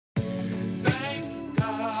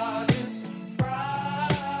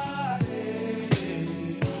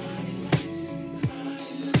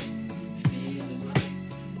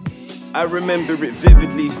I remember it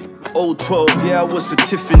vividly. Old 12, yeah, I was for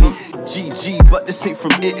Tiffany. GG, but this ain't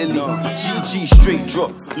from Italy. GG, straight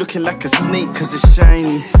drop, looking like a snake cause it's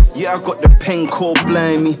shiny. Yeah, I got the pen core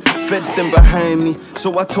blind me. Feds them behind me,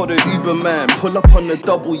 so I told the Uber man, pull up on the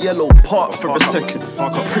double yellow, park for a second.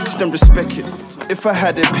 Pricks them respect it. If I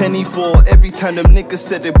had a penny for every time them niggas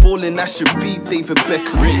said they're ballin', I should be David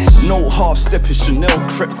Beckham. No half stepping, Chanel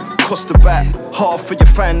crepe, cost about half for your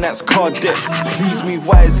finance card debt. Please move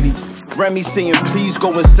wisely. Rami saying please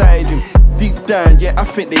go inside him. Deep down, yeah, I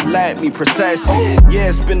think they like me precisely. Yeah,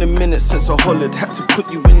 it's been a minute since I hollered. Had to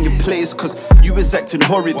put you in your place cause you was acting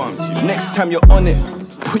horrid. Next time you're on it,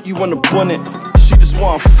 put you on a bonnet. She just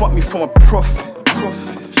wanna fuck me for my profit.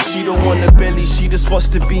 She don't want a belly, she just wants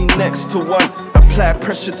to be next to one. Apply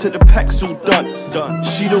pressure to the packs, all done.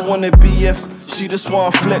 She don't want a BF, she just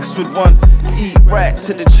wanna flex with one. Eat right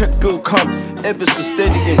till the check bill come. Ever so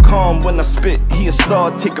steady and calm when I spit. He a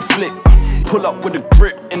star, take a flick. Pull up with a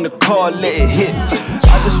grip in the car, let it hit.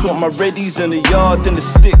 I just want my readies in the yard and the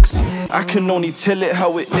sticks. I can only tell it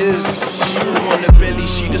how it is. She don't want a belly,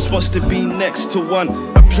 she just wants to be next to one.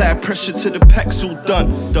 Apply pressure to the packs, all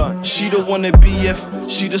done. She don't want a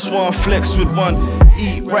BF, she just wanna flex with one.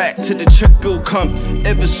 Eat right till the check bill come.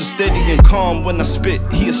 Ever so steady and calm when I spit.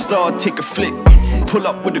 He a star, take a flick. Pull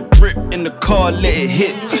up with a grip in the car, let it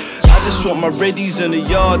hit. I just want my readies in the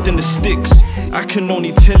yard and the sticks. I can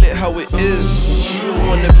only tell it how it is. She don't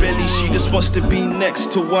want a belly, she just wants to be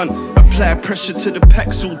next to one. Apply pressure to the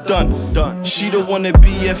packs, all done. She don't want a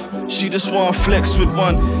BF, she just wanna flex with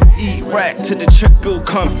one. Eat right till the check bill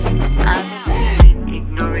come. I've been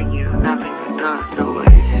ignoring you, nothing enough, no way.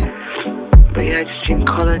 But yeah, just in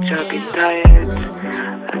college I've been tired.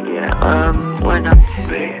 And yeah, when I'm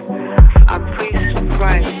free, I'm free as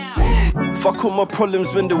Friday. Fuck all my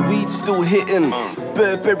problems when the weed's still hitting.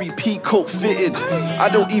 Burberry peacoat fitted. I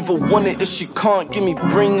don't even want it if she can't give me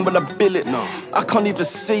brain while I bill it. I can't even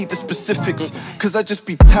say the specifics, cause I just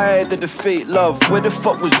be tired of the fake love. Where the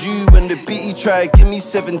fuck was you when the BE tried? Give me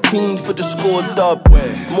 17 for the score dub.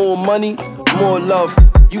 More money, more love.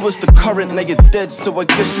 You was the current, now you're dead, so I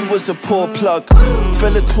guess you was a poor plug.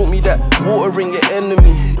 Fella taught me that watering your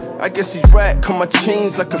enemy. I guess he's right, cause my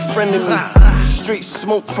chain's like a friend of me. Straight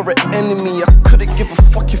smoke for an enemy. I couldn't give a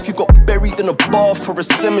fuck if you got buried in a bar for a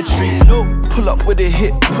cemetery. Pull up with a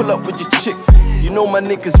hit, pull up with your chick. You know my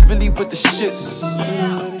niggas really with the shits.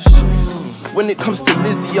 When it comes to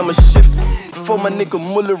Lizzie, I'm a shift. For my nigga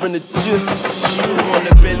Muller in a jiff. She don't want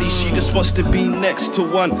a belly, she just wants to be next to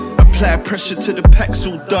one. Apply pressure to the packs,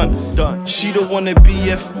 all done. She don't want a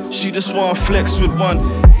BF, she just wanna flex with one.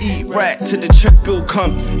 Eat right till the check bill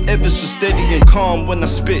come. Ever so steady and calm when I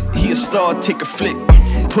spit. He a star, take a flick.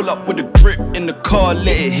 Pull up with a grip in the car,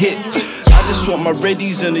 let it hit. I just want my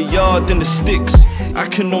readies in the yard and the sticks. I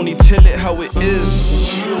can only tell it how it is.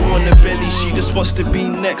 She don't want a belly, she just wants to be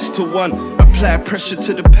next to one. Apply pressure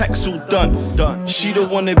to the packs, all done. She don't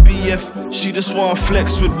want a BF, she just wanna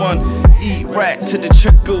flex with one. Eat right till the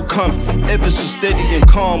check bill come. Ever so steady and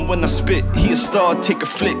calm when I spit. He a star, take a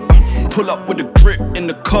flick. Pull up with a grip in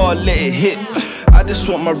the car, let it hit. I just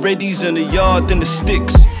want my readies in the yard and the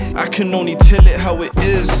sticks. I can only tell it how it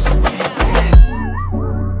is.